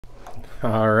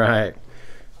All right.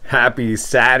 Happy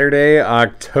Saturday,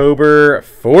 October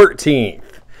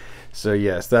 14th. So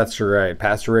yes, that's right.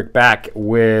 Pastor Rick back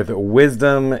with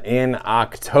Wisdom in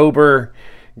October,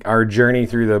 our journey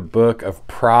through the book of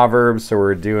Proverbs. So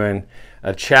we're doing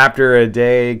a chapter a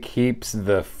day, keeps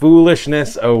the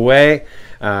foolishness away.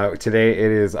 Today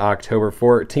it is October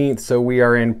 14th, so we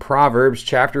are in Proverbs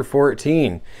chapter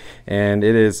 14, and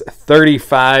it is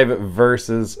 35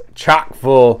 verses chock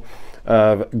full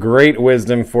of great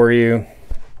wisdom for you.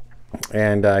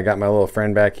 And I got my little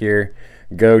friend back here.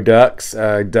 Go Ducks.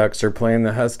 Ducks are playing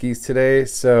the Huskies today,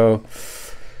 so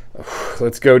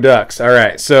let's go Ducks. All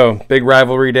right, so big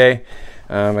rivalry day.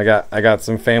 I got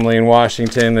some family in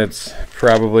Washington that's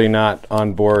probably not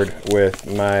on board with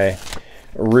my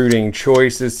rooting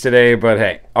choices today, but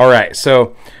hey. All right,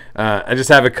 so I just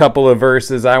have a couple of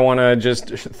verses I want to just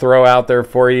throw out there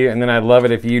for you, and then I'd love it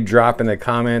if you drop in the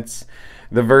comments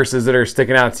the verses that are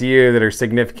sticking out to you, that are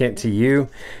significant to you.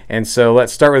 And so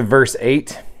let's start with verse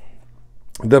 8.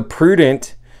 The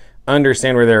prudent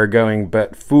understand where they're going,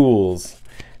 but fools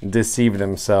deceive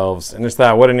themselves. And just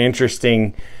thought, what an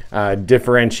interesting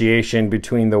differentiation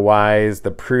between the wise,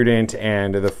 the prudent,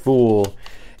 and the fool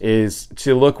is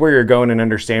to look where you're going and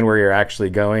understand where you're actually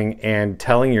going, and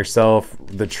telling yourself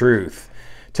the truth.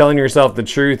 Telling yourself the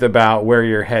truth about where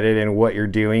you're headed and what you're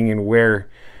doing, and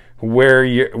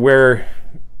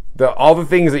all the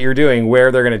things that you're doing,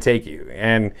 where they're going to take you,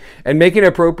 and making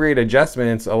appropriate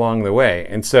adjustments along the way.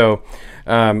 And so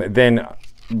then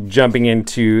jumping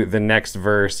into the next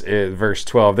verse, verse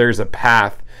 12, there's a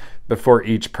path before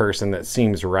each person that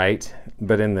seems right,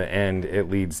 but in the end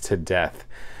it leads to death.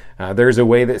 There's a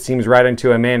way that seems right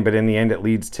unto a man, but in the end it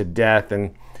leads to death.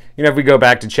 And if we go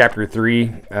back to chapter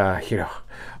 3,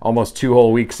 almost 2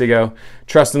 whole weeks ago,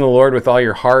 trust in the Lord with all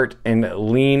your heart and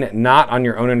lean not on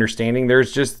your own understanding.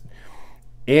 There's just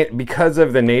because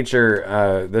of the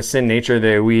nature, the sin nature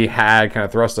that we had kind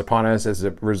of thrust upon us as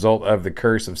a result of the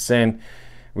curse of sin.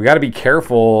 We got to be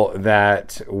careful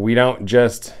that we don't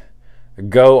just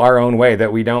go our own way,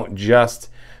 that we don't just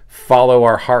follow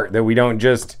our heart, that we don't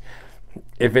just,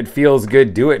 if it feels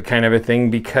good, do it kind of a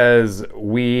thing, because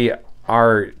we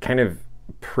are kind of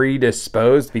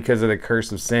predisposed because of the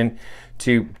curse of sin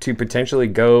to potentially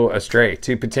go astray,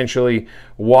 to potentially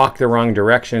walk the wrong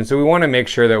direction. So we want to make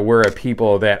sure that we're a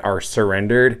people that are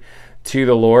surrendered to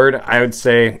the Lord. I would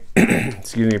say,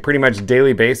 excuse me, pretty much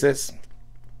daily basis,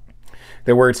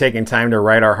 that we're taking time to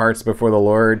write our hearts before the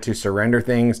Lord, to surrender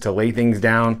things, to lay things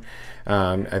down.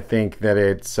 I think that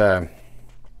it's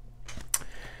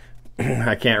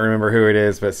I can't remember who it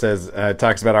is, but it says,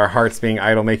 talks about our hearts being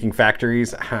idol-making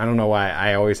factories. I don't know why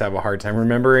I always have a hard time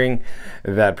remembering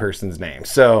that person's name.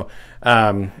 So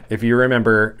if you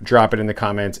remember, drop it in the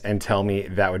comments and tell me.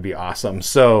 That would be awesome.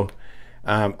 So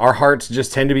our hearts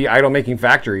just tend to be idol-making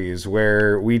factories,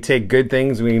 where we take good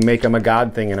things, we make them a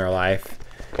God thing in our life,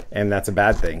 and that's a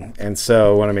bad thing. And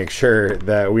so I want to make sure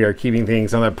that we are keeping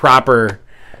things on the proper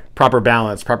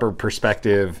balance, proper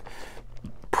perspective,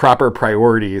 proper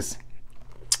priorities.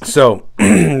 So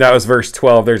that was verse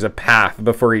 12. There's a path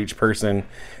before each person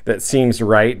that seems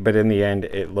right, but in the end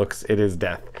it is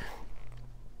death.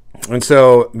 And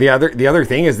so the other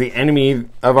thing is, the enemy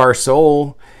of our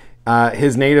soul,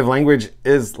 his native language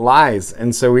is lies.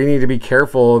 And so we need to be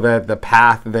careful that the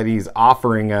path that he's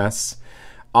offering us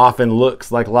often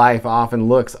looks like life, often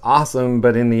looks awesome,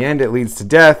 but in the end it leads to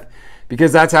death,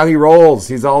 because that's how he rolls.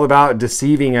 He's all about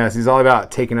deceiving us. He's all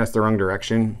about taking us the wrong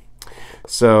direction.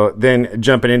 So then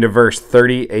jumping into verse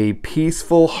 30, a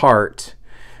peaceful heart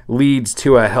leads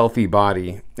to a healthy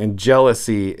body, and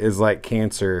jealousy is like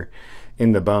cancer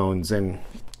in the bones. And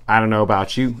I don't know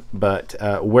about you, but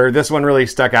where this one really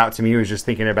stuck out to me was just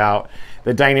thinking about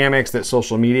the dynamics that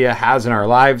social media has in our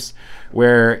lives,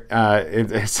 where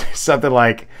it's something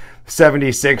like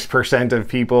 76% of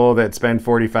people that spend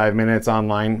 45 minutes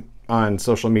online on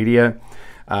social media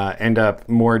end up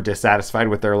more dissatisfied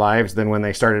with their lives than when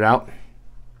they started out.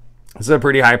 This is a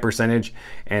pretty high percentage,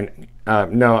 and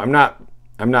no, I'm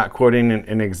not quoting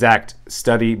an exact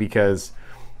study, because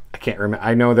I can't remember.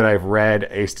 I know that I've read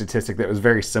a statistic that was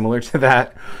very similar to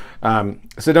that,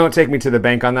 so don't take me to the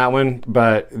bank on that one.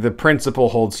 But the principle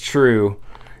holds true,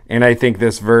 and I think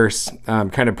this verse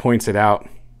kind of points it out.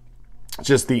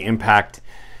 Just the impact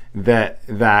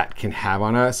that can have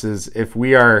on us is, if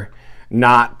we are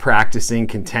not practicing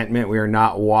contentment, we are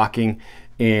not walking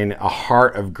in a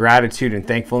heart of gratitude and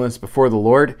thankfulness before the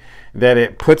Lord, that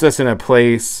it puts us in a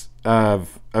place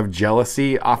of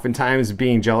jealousy, oftentimes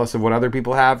being jealous of what other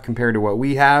people have compared to what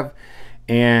we have.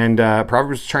 And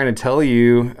Proverbs is trying to tell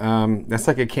you that's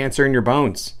like a cancer in your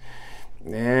bones.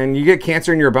 and you get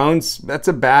cancer in your bones, that's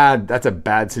a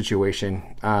bad situation.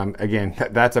 Again,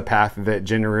 that's a path that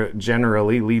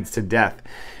generally leads to death.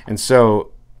 And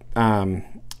so,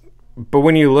 but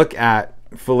when you look at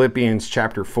Philippians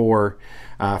chapter 4,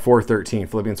 4:13,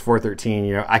 Philippians 4:13,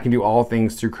 you know, I can do all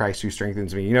things through Christ who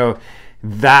strengthens me. You know,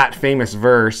 that famous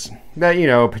verse that, you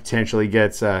know, potentially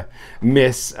gets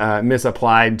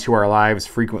misapplied to our lives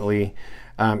frequently.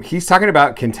 He's talking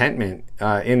about contentment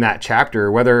in that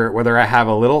chapter, whether I have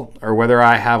a little or whether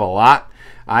I have a lot.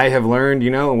 I have learned, you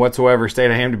know, in whatsoever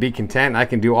state I am to be content. I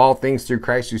can do all things through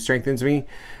Christ who strengthens me.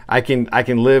 I can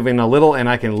live in a little and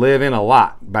I can live in a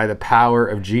lot by the power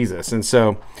of Jesus. And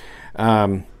so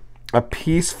a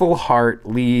peaceful heart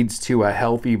leads to a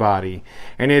healthy body.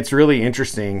 And it's really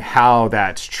interesting how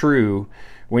that's true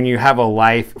when you have a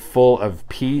life full of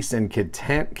peace and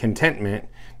contentment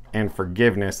and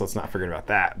forgiveness. Let's not forget about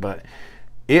that. But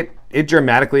it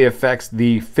dramatically affects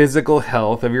the physical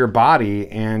health of your body,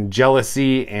 and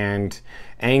jealousy and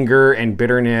anger and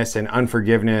bitterness and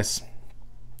unforgiveness,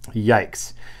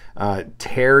 yikes,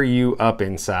 tear you up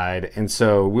inside. And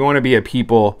so we want to be a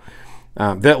people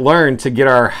that learn to get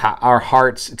our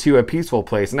hearts to a peaceful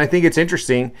place. And I think it's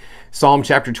interesting, Psalm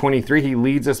chapter 23, he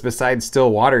leads us beside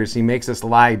still waters. He makes us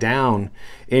lie down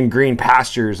in green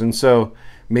pastures. And so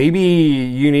maybe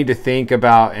you need to think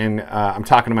about, and I'm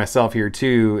talking to myself here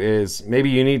too, is maybe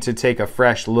you need to take a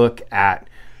fresh look at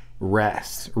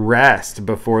rest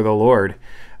before the Lord.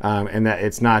 And that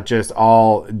it's not just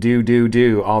all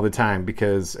do all the time,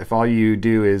 because if all you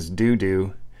do is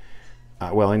do,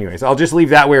 well, anyways, I'll just leave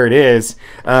that where it is.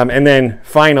 And then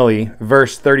finally,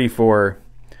 verse 34,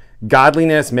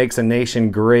 godliness makes a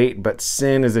nation great, but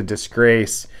sin is a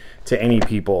disgrace to any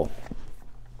people.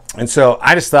 And so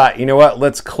I just thought, you know what,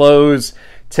 let's close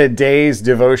today's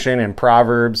devotion in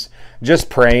Proverbs just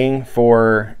praying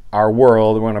for our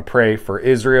world. We want to pray for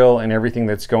Israel and everything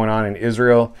that's going on in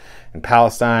Israel and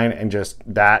Palestine and just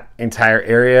that entire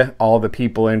area, all the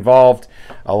people involved,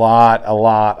 a lot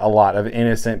of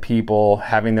innocent people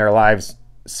having their lives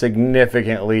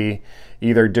significantly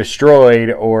either destroyed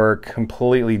or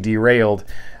completely derailed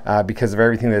because of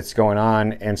everything that's going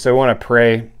on. And so we want to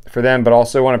pray for them, but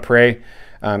also want to pray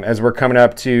as we're coming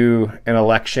up to an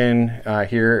election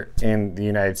here in the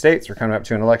United States. We're coming up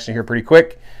to an election here pretty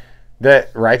quick,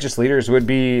 that righteous leaders would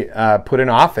be put in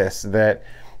office, that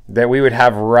we would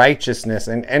have righteousness,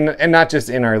 and not just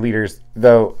in our leaders,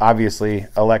 though obviously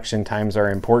election times are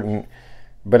important,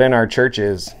 but in our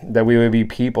churches, that we would be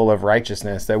people of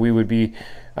righteousness, that we would be,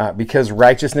 because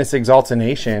righteousness exalts a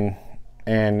nation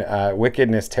and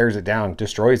wickedness tears it down,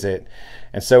 destroys it.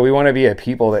 And so we want to be a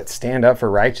people that stand up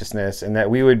for righteousness, and that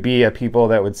we would be a people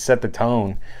that would set the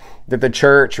tone, that the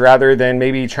church, rather than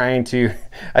maybe trying to,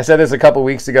 I said this a couple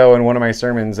weeks ago in one of my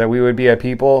sermons, that we would be a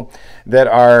people that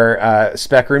are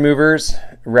speck removers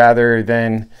rather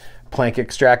than plank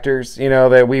extractors, you know,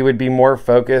 that we would be more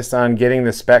focused on getting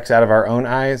the specks out of our own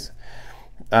eyes.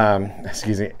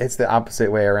 Excuse me, it's the opposite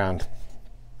way around.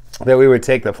 That we would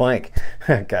take the plank.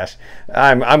 Gosh,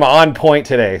 I'm on point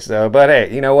today. So, but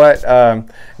hey, you know what?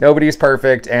 Nobody's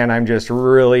perfect, and I'm just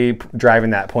really driving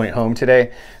that point home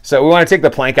today. So we want to take the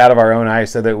plank out of our own eye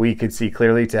so that we could see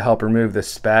clearly, to help remove the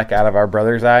speck out of our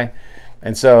brother's eye.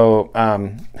 And so,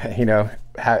 you know,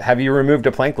 have you removed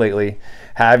a plank lately?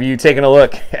 Have you taken a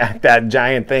look at that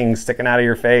giant thing sticking out of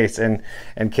your face? And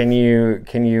can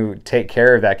you take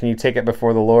care of that? Can you take it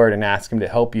before the Lord and ask him to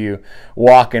help you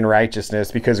walk in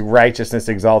righteousness? Because righteousness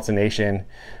exalts a nation,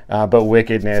 but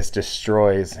wickedness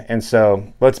destroys. And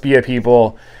so let's be a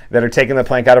people that are taking the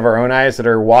plank out of our own eyes, that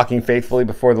are walking faithfully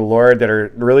before the Lord, that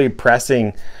are really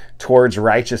pressing towards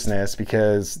righteousness,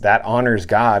 because that honors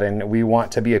God, and we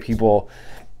want to be a people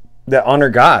that honor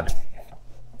God.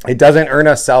 It doesn't earn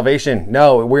us salvation.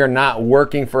 No, we are not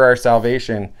working for our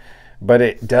salvation, but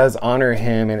it does honor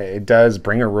him, and it does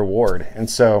bring a reward. And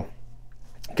so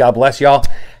God bless y'all.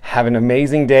 Have an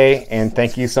amazing day, and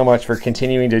thank you so much for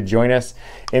continuing to join us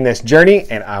in this journey,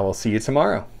 and I will see you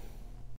tomorrow.